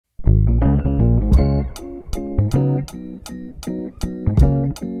Hi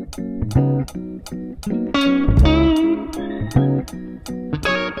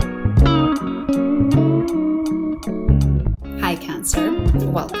Cancer,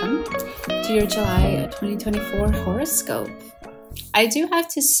 welcome to your July 2024 horoscope. I do have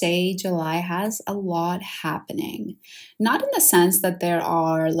to say July has a lot happening. Not in the sense that there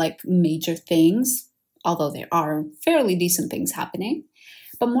are like major things, although there are fairly decent things happening,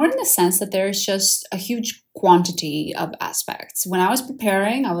 but more in the sense that there's just a huge quantity of aspects. When I was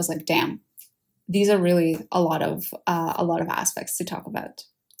preparing, I was like, damn, these are really a lot of aspects to talk about.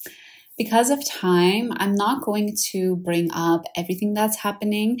 Because of time, I'm not going to bring up everything that's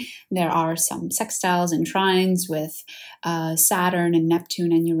happening. There are some sextiles and trines with Saturn and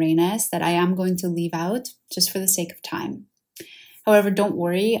Neptune and Uranus that I am going to leave out just for the sake of time. However, don't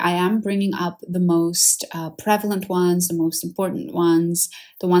worry, I am bringing up the most prevalent ones, the most important ones,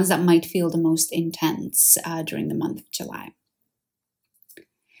 the ones that might feel the most intense during the month of July.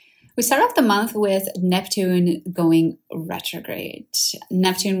 We start off the month with Neptune going retrograde.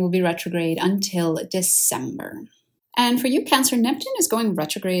 Neptune will be retrograde until December. And for you, Cancer, Neptune is going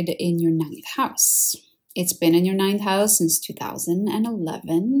retrograde in your 9th house. It's been in your 9th house since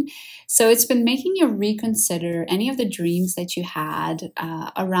 2011. So it's been making you reconsider any of the dreams that you had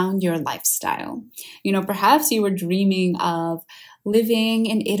around your lifestyle. You know, perhaps you were dreaming of living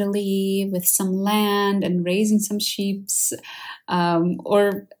in Italy with some land and raising some sheeps,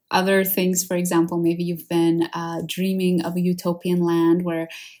 or other things. For example, maybe you've been dreaming of a utopian land where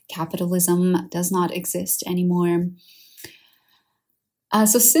capitalism does not exist anymore.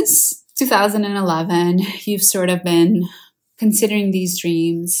 So since 2011, you've sort of been considering these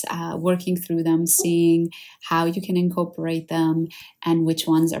dreams, working through them, seeing how you can incorporate them and which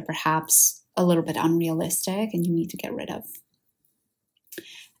ones are perhaps a little bit unrealistic and you need to get rid of.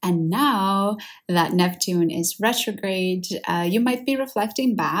 And now that Neptune is retrograde, you might be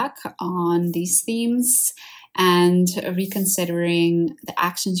reflecting back on these themes and reconsidering the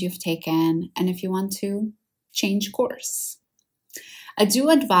actions you've taken and if you want to change course. I do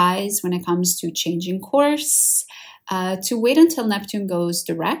advise when it comes to changing course to wait until Neptune goes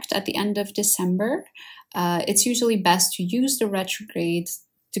direct at the end of December. It's usually best to use the retrograde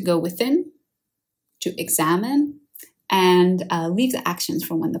to go within, to examine, and leave the actions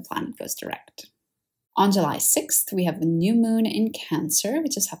for when the planet goes direct. On July 6th, we have a new moon in Cancer,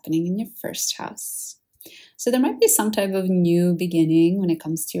 which is happening in your 1st house. So there might be some type of new beginning when it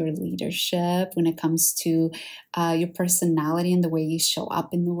comes to your leadership, when it comes to your personality and the way you show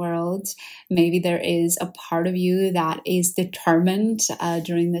up in the world. Maybe there is a part of you that is determined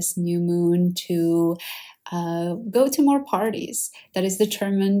during this new moon to go to more parties, that is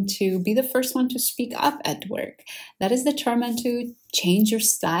determined to be the first one to speak up at work, that is determined to change your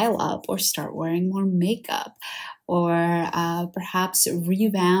style up or start wearing more makeup, or perhaps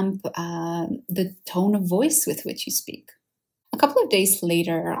revamp the tone of voice with which you speak. A couple of days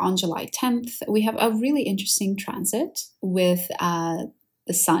later, on July 10th, we have a really interesting transit with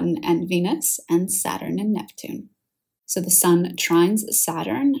the Sun and Venus and Saturn and Neptune. So the Sun trines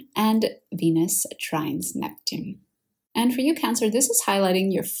Saturn and Venus trines Neptune. And for you, Cancer, this is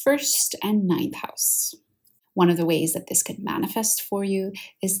highlighting your 1st and 9th house. One of the ways that this could manifest for you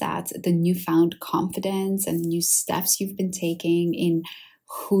is that the newfound confidence and the new steps you've been taking in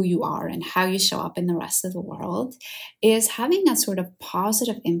who you are and how you show up in the rest of the world is having a sort of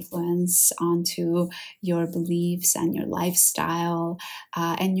positive influence onto your beliefs and your lifestyle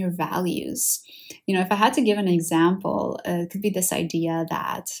and your values. You know, if I had to give an example, it could be this idea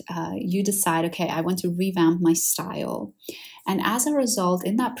that you decide, okay, I want to revamp my style. And as a result,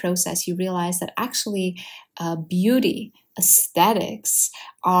 in that process, you realize that actually beauty, aesthetics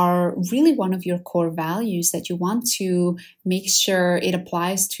are really one of your core values that you want to make sure it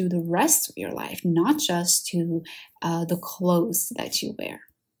applies to the rest of your life, not just to the clothes that you wear.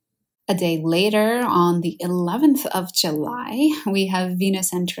 A day later, on the 11th of July, we have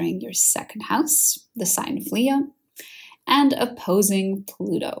Venus entering your 2nd house, the sign of Leo, and opposing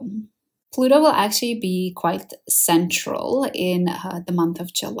Pluto. Pluto will actually be quite central in the month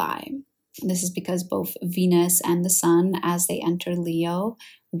of July. This is because both Venus and the Sun, as they enter Leo,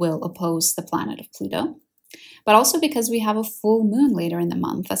 will oppose the planet of Pluto. But also because we have a full moon later in the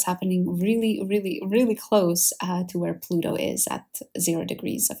month that's happening really, really, really close to where Pluto is at 0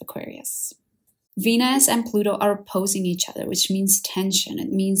 degrees of Aquarius. Venus and Pluto are opposing each other, which means tension.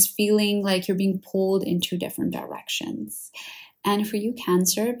 It means feeling like you're being pulled in 2 different directions. And for you,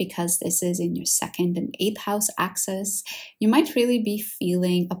 Cancer, because this is in your 2nd and 8th house axis, you might really be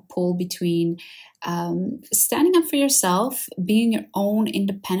feeling a pull between standing up for yourself, being your own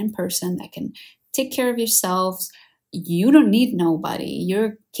independent person that can take care of yourself, you don't need nobody.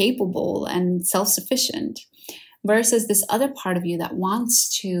 You're capable and self-sufficient. Versus this other part of you that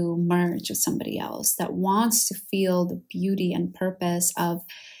wants to merge with somebody else, that wants to feel the beauty and purpose of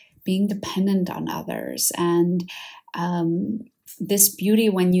being dependent on others. And this beauty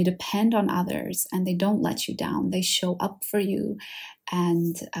when you depend on others and they don't let you down, they show up for you,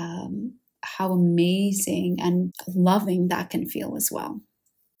 and how amazing and loving that can feel as well.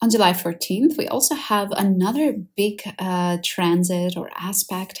 On July 14th, we also have another big transit or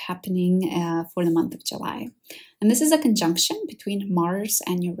aspect happening for the month of July. And this is a conjunction between Mars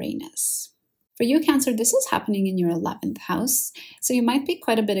and Uranus. For you, Cancer, this is happening in your 11th house. So you might be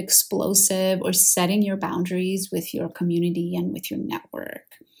quite a bit explosive or setting your boundaries with your community and with your network.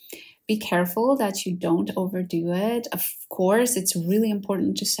 Be careful that you don't overdo it. Of course, it's really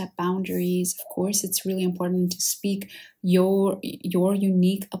important to set boundaries. Of course, it's really important to speak your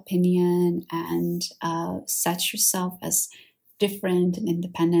unique opinion and set yourself as different and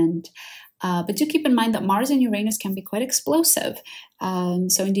independent. But do keep in mind that Mars and Uranus can be quite explosive.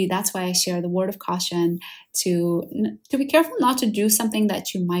 So indeed, that's why I share the word of caution to be careful not to do something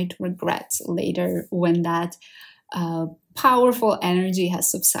that you might regret later when that powerful energy has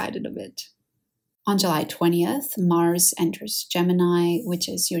subsided a bit. On July 20th, Mars enters Gemini, which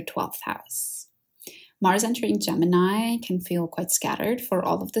is your 12th house. Mars entering Gemini can feel quite scattered for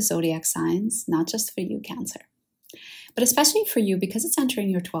all of the zodiac signs, not just for you, Cancer. But especially for you, because it's entering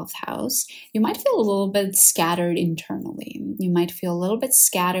your 12th house, you might feel a little bit scattered internally. You might feel a little bit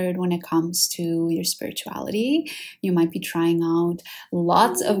scattered when it comes to your spirituality. You might be trying out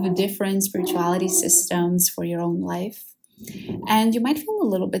lots of different spirituality systems for your own life. And you might feel a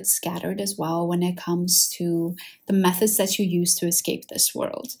little bit scattered as well when it comes to the methods that you use to escape this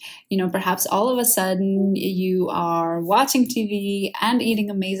world. You know, perhaps all of a sudden you are watching TV and eating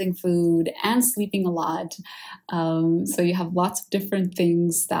amazing food and sleeping a lot. So you have lots of different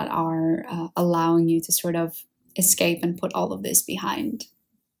things that are allowing you to sort of escape and put all of this behind.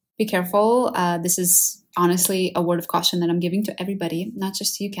 Be careful. This is honestly a word of caution that I'm giving to everybody, not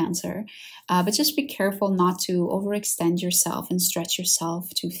just to you, Cancer. But just be careful not to overextend yourself and stretch yourself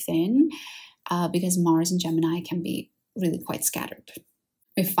too thin, because Mars and Gemini can be really quite scattered.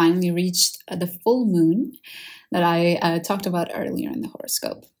 We finally reached the full moon that I talked about earlier in the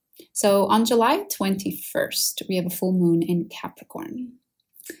horoscope. So on July 21st, we have a full moon in Capricorn.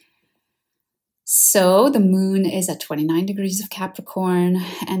 So the moon is at 29 degrees of Capricorn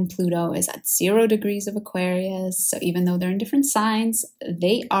and Pluto is at 0 degrees of Aquarius. So even though they're in different signs,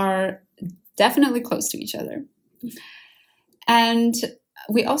 they are definitely close to each other. And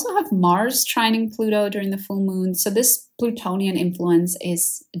we also have Mars trining Pluto during the full moon. So this Plutonian influence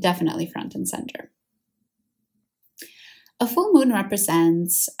is definitely front and center. A full moon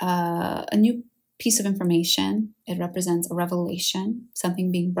represents a new piece of information. It represents a revelation,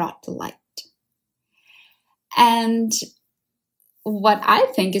 something being brought to light. And what I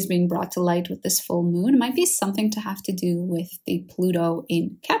think is being brought to light with this full moon might be something to have to do with the Pluto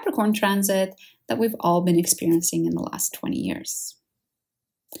in Capricorn transit that we've all been experiencing in the last 20 years.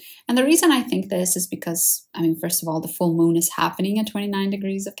 And the reason I think this is because, first of all, the full moon is happening at 29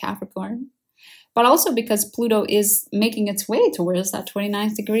 degrees of Capricorn, but also because Pluto is making its way towards that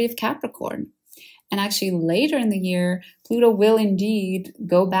 29th degree of Capricorn. And actually later in the year, Pluto will indeed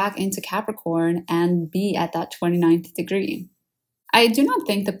go back into Capricorn and be at that 29th degree. I do not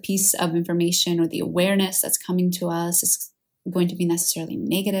think the piece of information or the awareness that's coming to us is going to be necessarily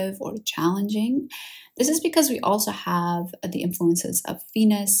negative or challenging. This is because we also have the influences of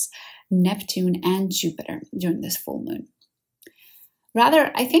Venus, Neptune, and Jupiter during this full moon.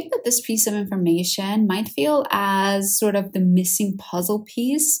 Rather, I think that this piece of information might feel as sort of the missing puzzle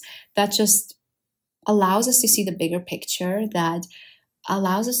piece that just allows us to see the bigger picture, that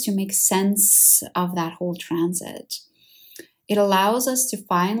allows us to make sense of that whole transit. It allows us to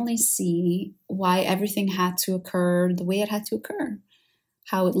finally see why everything had to occur the way it had to occur,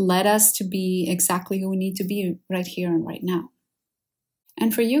 how it led us to be exactly who we need to be right here and right now.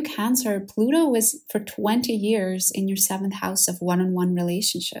 And for you, Cancer, Pluto was for 20 years in your 7th house of one-on-one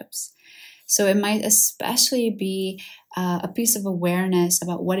relationships. So it might especially be a piece of awareness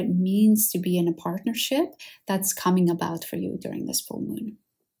about what it means to be in a partnership that's coming about for you during this full moon.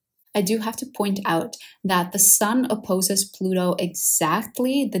 I do have to point out that the Sun opposes Pluto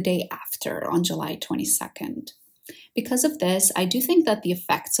exactly the day after, on July 22nd. Because of this, I do think that the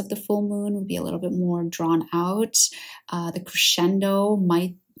effects of the full moon will be a little bit more drawn out. The crescendo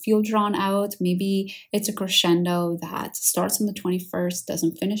might feel drawn out. Maybe it's a crescendo that starts on the 21st,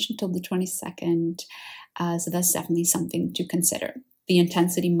 doesn't finish until the 22nd. So that's definitely something to consider. The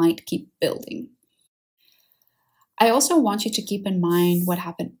intensity might keep building. I also want you to keep in mind what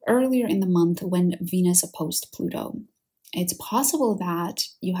happened earlier in the month when Venus opposed Pluto. It's possible that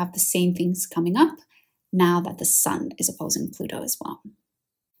you have the same things coming up now that the Sun is opposing Pluto as well.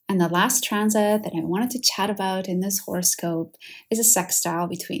 And the last transit that I wanted to chat about in this horoscope is a sextile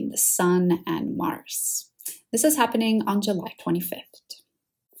between the Sun and Mars. This is happening on July 25th.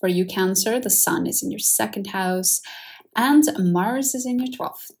 For you, Cancer, the Sun is in your 2nd house and Mars is in your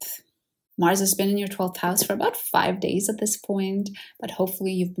 12th. Mars has been in your 12th house for about 5 days at this point, but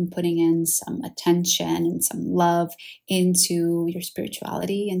hopefully you've been putting in some attention and some love into your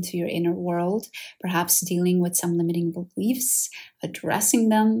spirituality, into your inner world, perhaps dealing with some limiting beliefs, addressing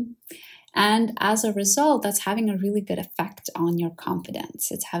them. And as a result, that's having a really good effect on your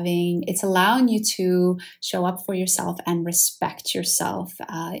confidence. It's allowing you to show up for yourself and respect yourself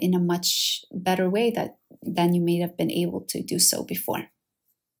in a much better way than you may have been able to do so before.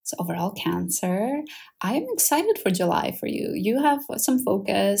 So overall, Cancer, I am excited for July for you. You have some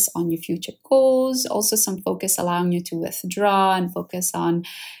focus on your future goals, also some focus allowing you to withdraw and focus on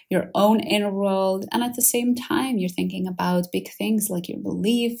your own inner world. And at the same time, you're thinking about big things like your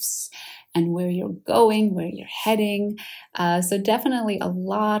beliefs and where you're going, where you're heading. So definitely a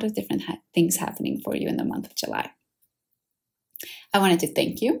lot of different things happening for you in the month of July. I wanted to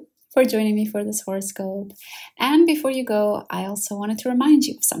thank you for joining me for this horoscope. And before you go, I also wanted to remind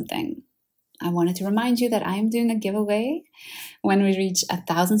you of something. I wanted to remind you that I am doing a giveaway. When we reach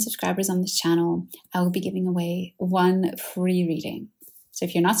 1,000 subscribers on this channel, I will be giving away 1 free reading. So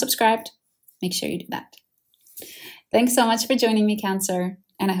if you're not subscribed, make sure you do that. Thanks so much for joining me, Cancer,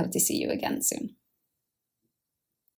 and I hope to see you again soon.